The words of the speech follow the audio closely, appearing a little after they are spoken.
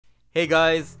Hey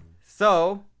guys,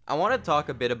 so I want to talk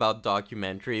a bit about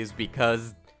documentaries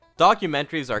because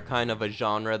documentaries are kind of a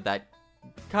genre that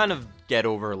kind of get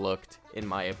overlooked in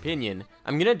my opinion.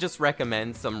 I'm gonna just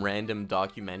recommend some random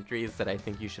documentaries that I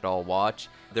think you should all watch.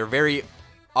 They're very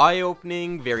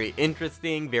eye-opening, very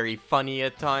interesting, very funny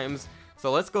at times. So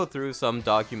let's go through some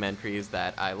documentaries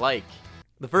that I like.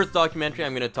 The first documentary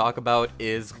I'm going to talk about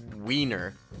is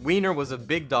Weiner. Weiner was a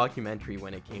big documentary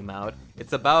when it came out.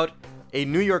 It's about a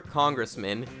New York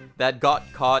congressman that got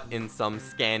caught in some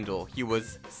scandal. He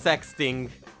was sexting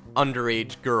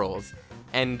underage girls,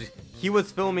 and he was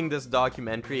filming this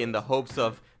documentary in the hopes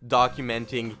of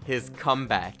documenting his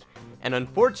comeback. And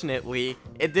unfortunately,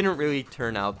 it didn't really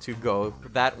turn out to go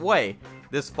that way.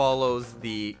 This follows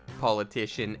the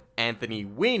politician Anthony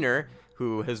Weiner,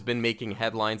 who has been making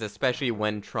headlines, especially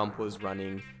when Trump was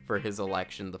running for his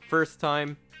election the first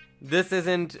time. This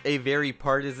isn't a very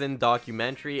partisan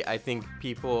documentary. I think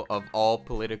people of all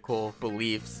political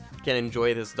beliefs can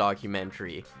enjoy this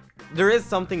documentary. There is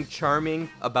something charming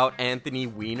about Anthony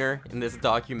Weiner in this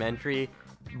documentary,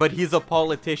 but he's a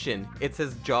politician. It's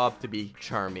his job to be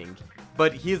charming.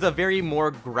 But he's a very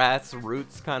more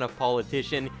grassroots kind of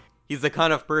politician. He's the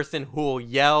kind of person who'll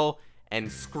yell and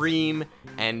scream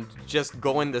and just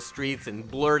go in the streets and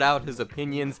blurt out his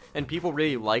opinions, and people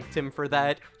really liked him for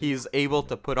that. He's able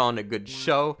to put on a good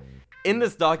show. In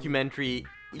this documentary,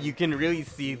 you can really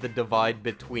see the divide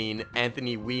between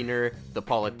Anthony Weiner, the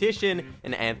politician,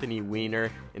 and Anthony Weiner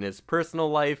in his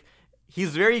personal life.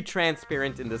 He's very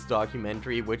transparent in this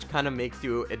documentary, which kind of makes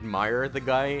you admire the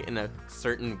guy in a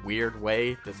certain weird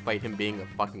way, despite him being a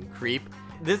fucking creep.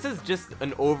 This is just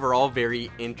an overall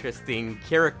very interesting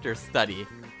character study.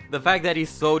 The fact that he's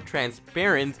so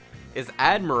transparent is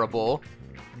admirable,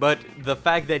 but the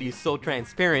fact that he's so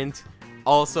transparent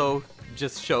also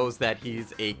just shows that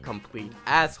he's a complete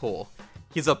asshole.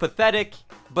 He's a pathetic,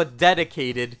 but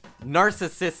dedicated,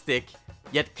 narcissistic,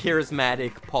 yet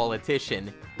charismatic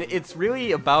politician. It's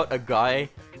really about a guy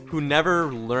who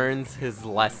never learns his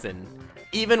lesson.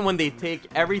 Even when they take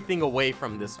everything away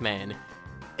from this man,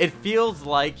 it feels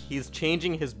like he's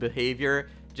changing his behavior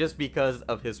just because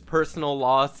of his personal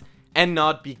loss and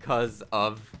not because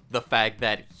of the fact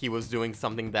that he was doing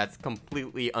something that's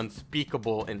completely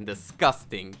unspeakable and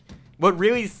disgusting. What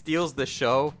really steals the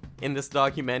show in this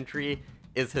documentary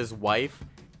is his wife.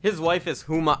 His wife is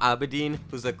Huma Abedin,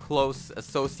 who's a close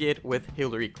associate with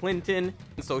Hillary Clinton.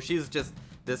 So she's just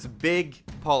this big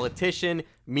politician.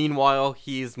 Meanwhile,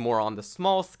 he's more on the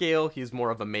small scale. He's more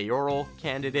of a mayoral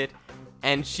candidate.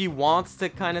 And she wants to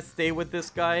kind of stay with this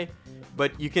guy,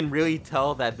 but you can really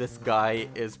tell that this guy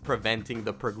is preventing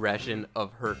the progression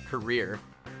of her career.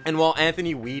 And while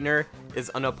Anthony Weiner is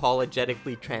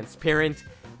unapologetically transparent,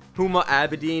 Huma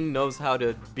Abedin knows how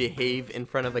to behave in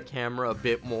front of a camera a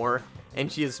bit more,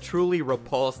 and she is truly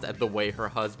repulsed at the way her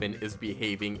husband is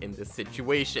behaving in this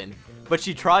situation. But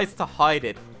she tries to hide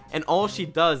it, and all she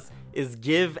does is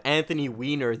give Anthony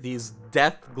Weiner these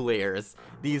death glares,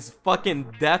 these fucking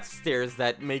death stares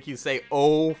that make you say,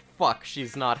 oh fuck,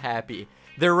 she's not happy.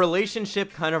 Their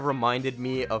relationship kind of reminded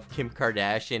me of Kim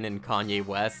Kardashian and Kanye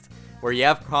West, where you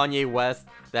have Kanye West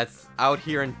that's out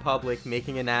here in public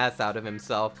making an ass out of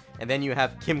himself, and then you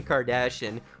have Kim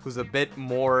Kardashian, who's a bit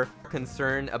more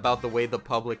concerned about the way the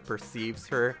public perceives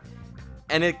her.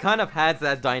 And it kind of has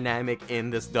that dynamic in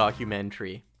this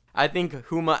documentary. I think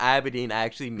Huma Abedin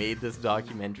actually made this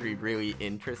documentary really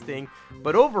interesting,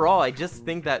 but overall I just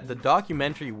think that the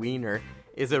documentary Weiner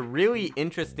is a really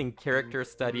interesting character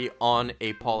study on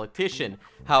a politician,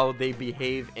 how they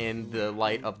behave in the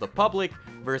light of the public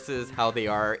versus how they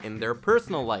are in their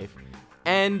personal life.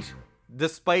 And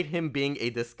despite him being a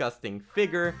disgusting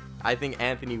figure, I think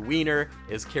Anthony Weiner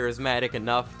is charismatic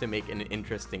enough to make an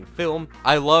interesting film.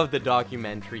 I love the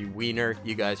documentary Weiner.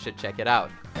 You guys should check it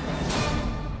out.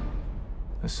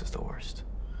 This is the worst.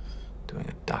 Doing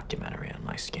a documentary on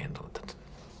my scandal.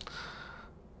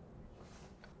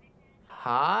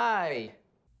 Hi!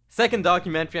 Second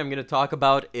documentary I'm going to talk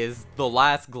about is The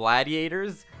Last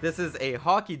Gladiators. This is a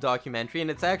hockey documentary,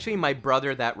 and it's actually my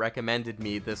brother that recommended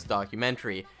me this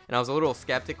documentary. And I was a little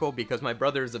skeptical because my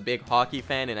brother is a big hockey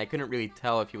fan, and I couldn't really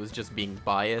tell if he was just being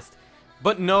biased.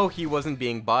 But no, he wasn't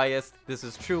being biased. This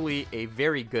is truly a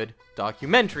very good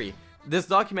documentary. This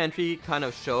documentary kind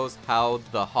of shows how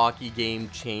the hockey game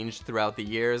changed throughout the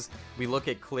years. We look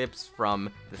at clips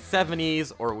from the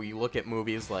 70s, or we look at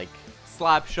movies like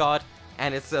Slapshot,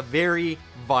 and it's a very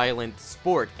violent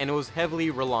sport, and it was heavily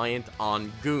reliant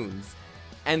on goons.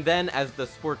 And then as the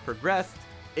sport progressed,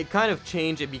 it kind of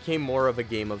changed. It became more of a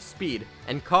game of speed.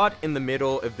 And caught in the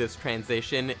middle of this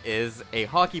transition is a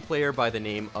hockey player by the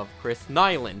name of Chris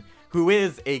Nyland, who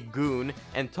is a goon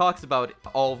and talks about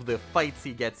all of the fights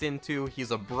he gets into.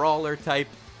 He's a brawler type,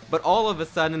 but all of a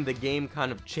sudden the game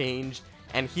kind of changed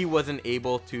and he wasn't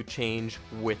able to change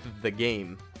with the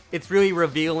game. It's really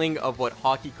revealing of what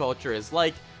hockey culture is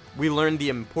like. We learn the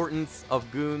importance of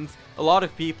goons. A lot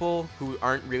of people who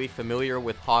aren't really familiar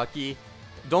with hockey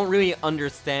don't really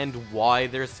understand why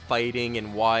there's fighting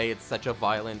and why it's such a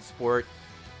violent sport.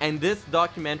 And this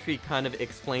documentary kind of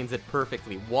explains it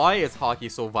perfectly. Why is hockey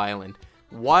so violent?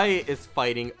 Why is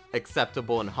fighting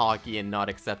acceptable in hockey and not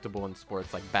acceptable in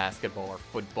sports like basketball or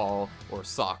football or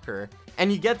soccer?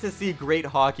 And you get to see great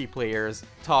hockey players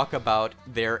talk about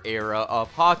their era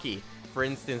of hockey. For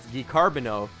instance, Guy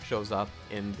Carbonneau shows up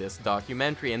in this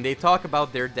documentary and they talk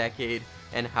about their decade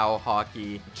and how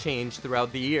hockey changed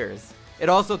throughout the years. It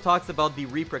also talks about the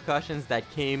repercussions that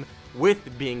came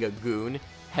with being a goon,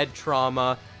 head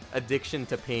trauma, addiction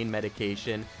to pain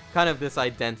medication, kind of this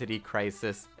identity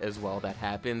crisis as well that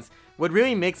happens. What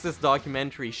really makes this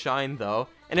documentary shine though,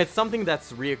 and it's something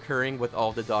that's reoccurring with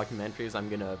all the documentaries I'm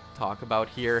gonna talk about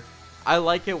here, I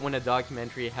like it when a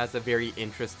documentary has a very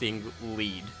interesting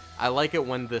lead. I like it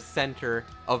when the center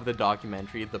of the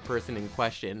documentary, the person in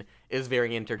question, is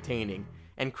very entertaining.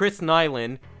 And Chris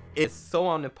Nyland is so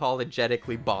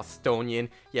unapologetically Bostonian.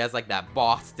 He has like that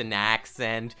Boston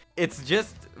accent. It's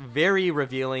just very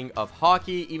revealing of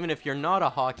hockey. Even if you're not a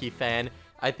hockey fan,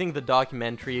 I think the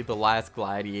documentary, The Last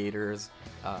Gladiators,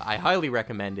 I highly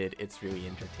recommend it. It's really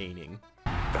entertaining.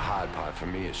 The hard part for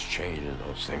me is changing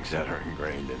those things that are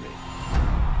ingrained in me.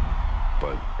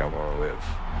 But I want to live.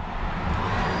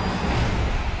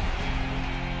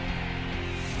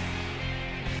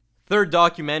 Third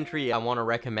documentary I want to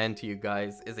recommend to you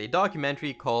guys is a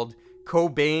documentary called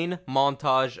Cobain,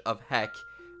 Montage of Heck.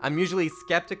 I'm usually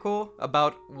skeptical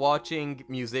about watching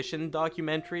musician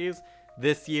documentaries.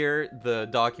 This year, the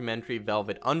documentary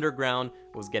Velvet Underground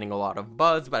was getting a lot of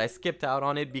buzz, but I skipped out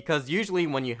on it because usually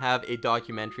when you have a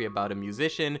documentary about a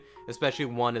musician, especially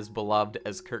one as beloved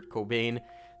as Kurt Cobain,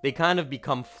 they kind of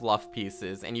become fluff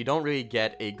pieces and you don't really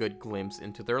get a good glimpse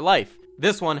into their life.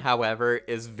 This one, however,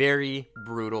 is very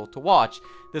brutal to watch.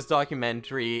 This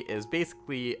documentary is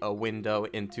basically a window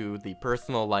into the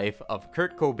personal life of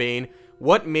Kurt Cobain,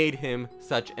 what made him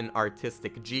such an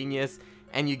artistic genius,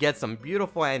 and you get some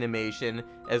beautiful animation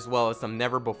as well as some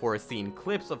never before seen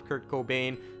clips of Kurt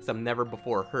Cobain, some never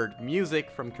before heard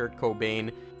music from Kurt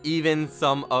Cobain, even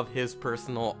some of his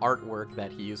personal artwork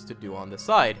that he used to do on the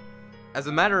side. As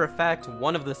a matter of fact,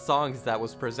 one of the songs that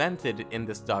was presented in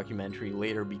this documentary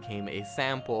later became a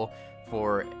sample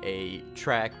for a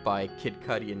track by Kid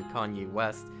Cudi and Kanye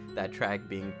West, that track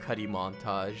being Cudi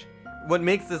Montage. What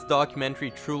makes this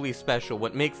documentary truly special,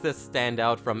 what makes this stand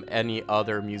out from any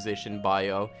other musician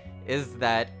bio, is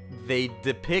that they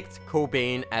depict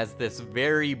Cobain as this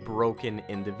very broken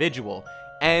individual.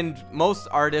 And most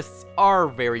artists are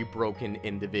very broken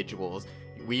individuals.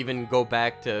 We even go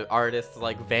back to artists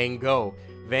like Van Gogh.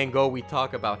 Van Gogh, we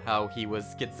talk about how he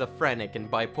was schizophrenic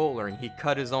and bipolar and he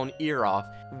cut his own ear off.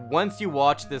 Once you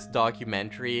watch this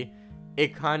documentary,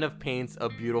 it kind of paints a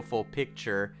beautiful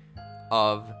picture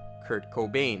of Kurt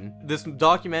Cobain. This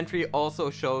documentary also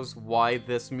shows why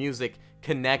this music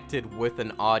connected with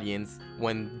an audience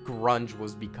when grunge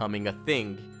was becoming a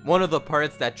thing. One of the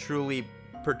parts that truly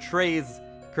portrays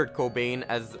Kurt Cobain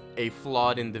as a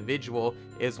flawed individual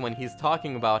is when he's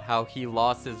talking about how he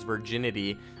lost his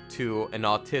virginity to an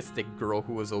autistic girl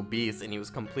who was obese and he was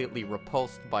completely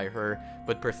repulsed by her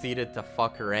but proceeded to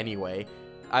fuck her anyway.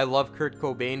 I love Kurt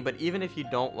Cobain, but even if you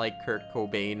don't like Kurt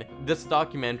Cobain, this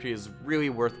documentary is really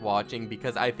worth watching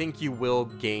because I think you will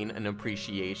gain an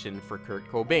appreciation for Kurt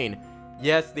Cobain.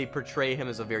 Yes, they portray him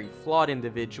as a very flawed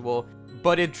individual,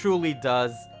 but it truly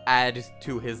does add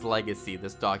to his legacy,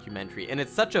 this documentary. And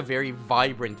it's such a very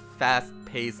vibrant,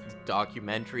 fast-paced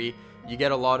documentary. You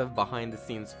get a lot of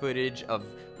behind-the-scenes footage of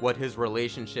what his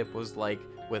relationship was like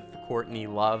with Courtney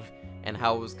Love and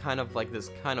how it was kind of like this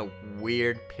kind of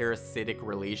weird parasitic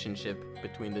relationship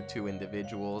between the two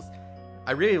individuals.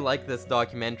 I really like this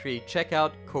documentary. Check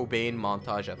out Cobain,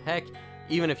 Montage of Heck,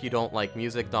 even if you don't like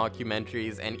music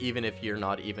documentaries, and even if you're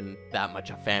not even that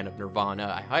much a fan of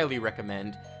Nirvana, I highly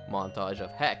recommend Montage of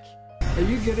Heck. Are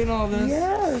you getting all this?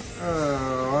 Yes.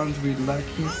 Aren't we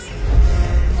lucky?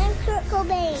 I'm Kurt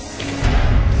Cobain.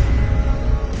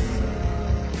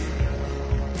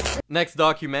 Next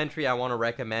documentary I want to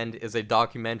recommend is a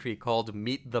documentary called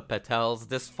Meet the Patels.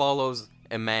 This follows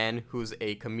a man who's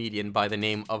a comedian by the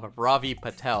name of Ravi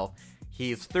Patel.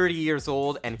 He's 30 years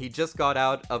old and he just got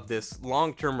out of this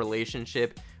long-term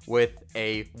relationship with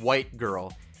a white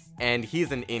girl. and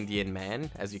he's an Indian man,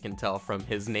 as you can tell from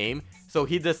his name, so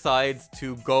he decides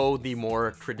to go the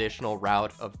more traditional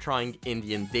route of trying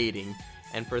Indian dating.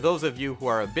 And for those of you who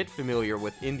are a bit familiar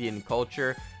with Indian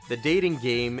culture, the dating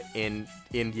game in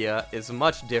India is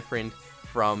much different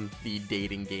from the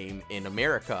dating game in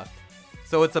America.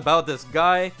 So it's about this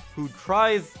guy who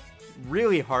tries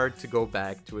really hard to go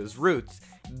back to his roots.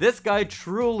 This guy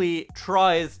truly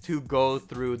tries to go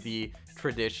through the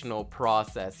traditional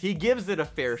process. He gives it a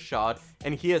fair shot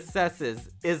and he assesses,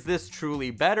 is this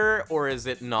truly better or is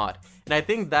it not? And I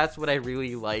think that's what I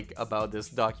really like about this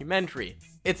documentary.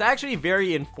 It's actually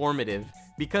very informative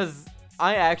because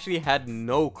I actually had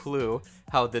no clue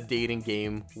how the dating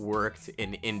game worked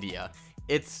in India.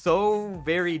 It's so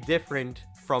very different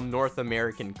from North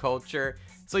American culture,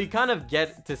 so you kind of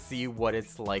get to see what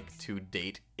it's like to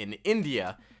date in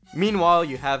India. Meanwhile,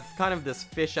 you have kind of this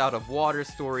fish out of water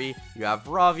story. You have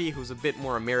Ravi, who's a bit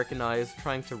more Americanized,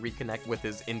 trying to reconnect with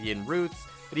his Indian roots,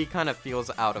 but he kind of feels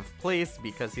out of place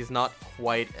because he's not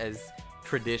quite as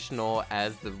traditional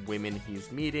as the women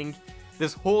he's meeting.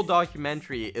 This whole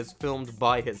documentary is filmed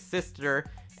by his sister,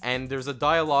 and there's a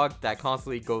dialogue that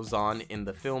constantly goes on in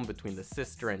the film between the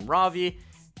sister and Ravi,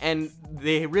 and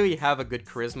they really have a good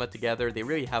charisma together. They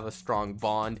really have a strong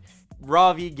bond.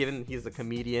 Ravi, given he's a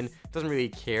comedian, doesn't really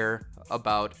care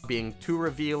about being too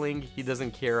revealing. He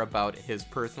doesn't care about his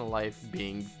personal life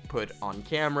being put on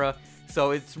camera,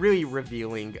 so it's really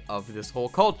revealing of this whole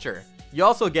culture. You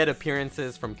also get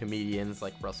appearances from comedians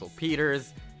like Russell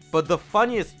Peters, but the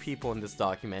funniest people in this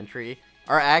documentary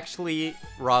are actually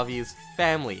Ravi's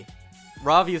family.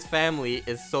 Ravi's family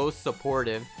is so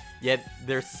supportive, yet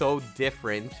they're so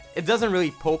different. It doesn't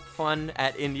really poke fun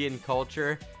at Indian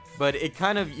culture, but you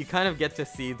kind of get to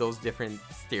see those different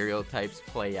stereotypes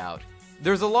play out.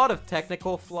 There's a lot of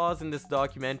technical flaws in this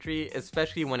documentary,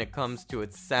 especially when it comes to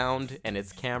its sound and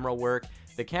its camera work.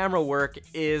 The camera work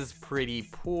is pretty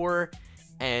poor,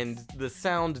 and the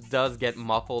sound does get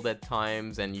muffled at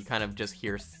times, and you kind of just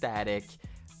hear static.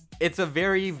 It's a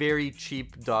very, very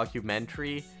cheap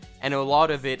documentary, and a lot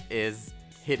of it is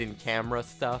hidden camera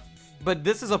stuff. But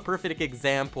this is a perfect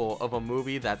example of a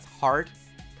movie that's heart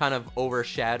kind of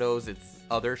overshadows its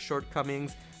other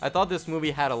shortcomings. I thought this movie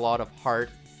had a lot of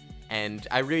heart, and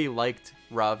I really liked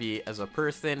Ravi as a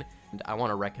person, and I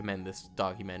want to recommend this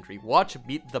documentary. Watch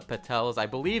Meet the Patels. I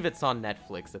believe it's on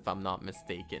Netflix, if I'm not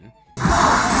mistaken.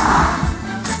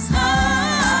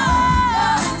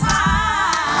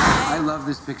 I love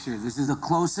this picture. This is the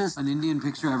closest an Indian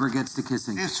picture ever gets to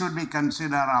kissing. This should be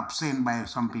considered obscene by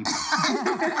some people.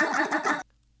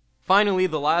 Finally,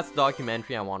 the last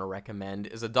documentary I want to recommend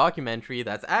is a documentary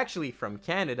that's actually from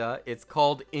Canada. It's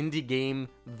called Indie Game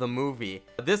the Movie.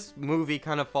 This movie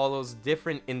kind of follows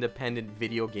different independent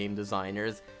video game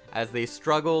designers as they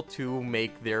struggle to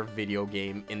make their video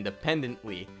game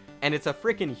independently. And it's a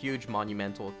freaking huge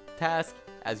monumental task,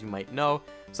 as you might know.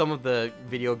 Some of the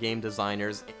video game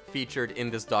designers featured in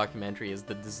this documentary is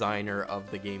the designer of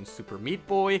the game Super Meat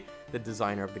Boy, the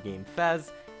designer of the game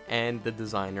Fez, and the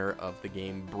designer of the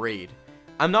game Braid.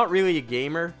 I'm not really a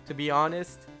gamer, to be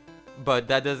honest, but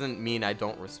that doesn't mean I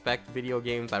don't respect video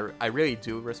games. I really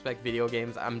do respect video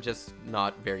games. I'm just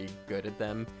not very good at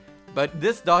them. But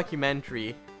this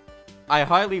documentary, I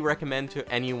highly recommend to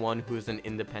anyone who's an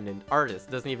independent artist.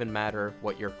 Doesn't even matter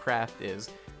what your craft is,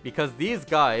 because these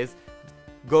guys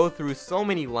go through so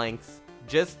many lengths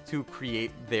just to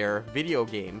create their video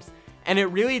games. And it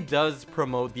really does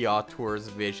promote the auteur's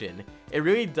vision. It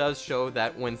really does show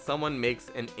that when someone makes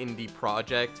an indie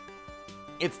project,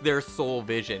 it's their sole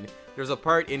vision. There's a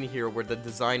part in here where the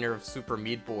designer of Super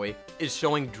Meat Boy is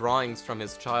showing drawings from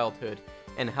his childhood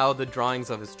and how the drawings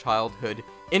of his childhood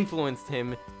influenced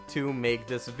him to make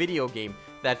this video game.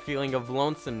 That feeling of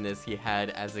lonesomeness he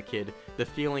had as a kid, the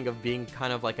feeling of being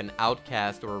kind of like an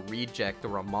outcast or a reject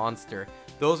or a monster,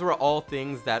 those were all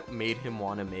things that made him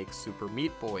want to make Super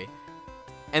Meat Boy.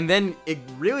 And then it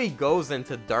really goes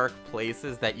into dark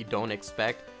places that you don't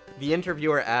expect. The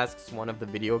interviewer asks one of the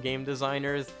video game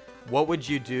designers, what would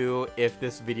you do if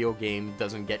this video game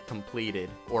doesn't get completed,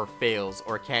 or fails,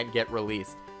 or can't get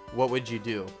released? What would you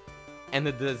do? And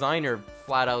the designer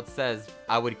flat out says,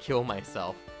 I would kill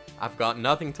myself. I've got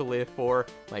nothing to live for.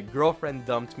 My girlfriend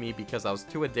dumped me because I was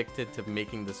too addicted to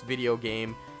making this video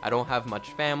game. I don't have much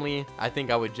family. I think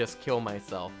I would just kill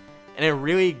myself. And it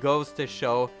really goes to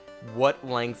show what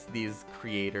lengths these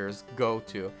creators go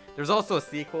to. There's also a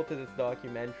sequel to this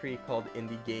documentary called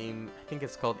Indie Game, I think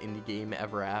it's called Indie Game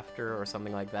Ever After or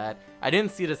something like that. I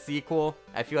didn't see the sequel.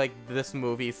 I feel like this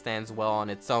movie stands well on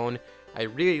its own. I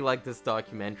really like this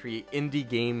documentary, Indie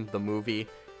Game the Movie.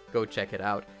 Go check it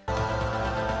out.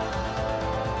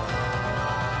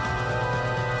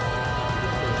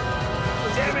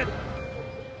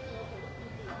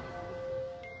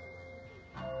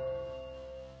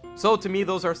 So to me,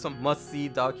 those are some must-see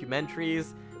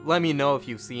documentaries. Let me know if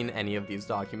you've seen any of these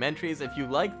documentaries. If you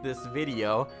like this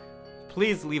video,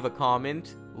 please leave a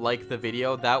comment, like the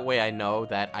video, that way I know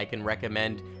that I can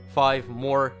recommend 5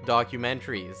 more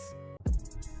documentaries.